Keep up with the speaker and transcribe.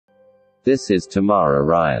This is Tamara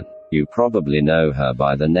Ryan. You probably know her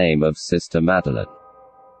by the name of Sister Madeline.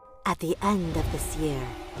 At the end of this year,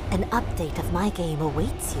 an update of my game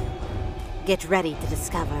awaits you. Get ready to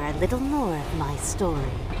discover a little more of my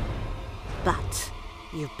story. But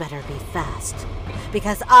you better be fast,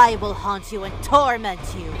 because I will haunt you and torment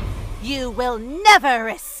you. You will never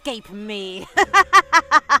escape me!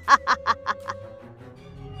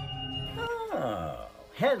 Oh,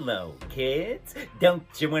 hello, kids. Don't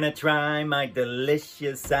you want to try my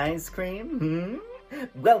delicious ice cream?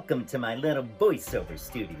 Welcome to my little voiceover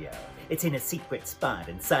studio. It's in a secret spot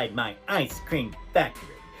inside my ice cream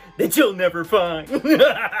factory that you'll never find.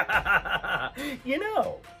 You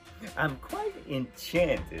know, I'm quite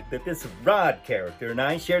enchanted that this Rod character and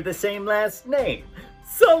I share the same last name,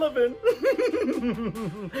 Sullivan.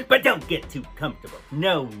 But don't get too comfortable.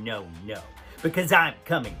 No, no, no. Because I'm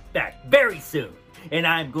coming back very soon, and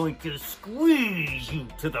I'm going to squeeze you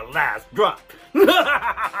to the last drop.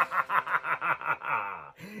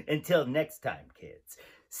 Until next time, kids,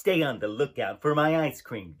 stay on the lookout for my ice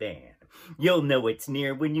cream van. You'll know it's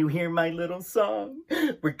near when you hear my little song.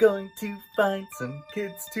 We're going to find some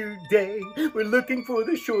kids today. We're looking for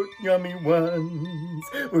the short, yummy ones.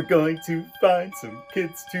 We're going to find some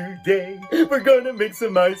kids today. We're going to make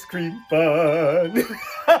some ice cream fun.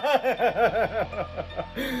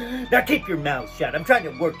 Now keep your mouth shut. I'm trying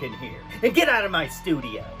to work in here. And get out of my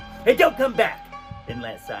studio. And don't come back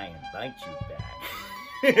unless I invite you back.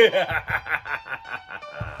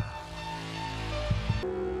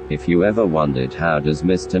 If you ever wondered how does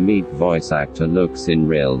Mr. Meat voice actor looks in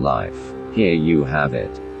real life, here you have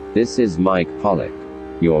it. This is Mike Pollock,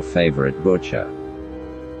 your favorite butcher.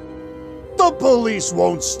 The police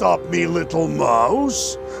won't stop me, little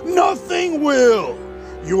mouse. Nothing will.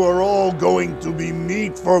 You are all going to be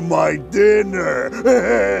meat for my dinner.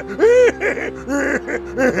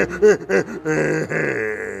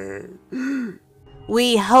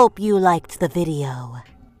 We hope you liked the video.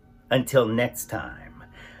 Until next time.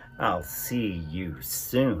 I'll see you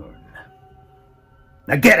soon.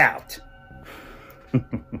 Now get out!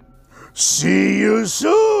 See you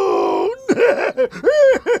soon!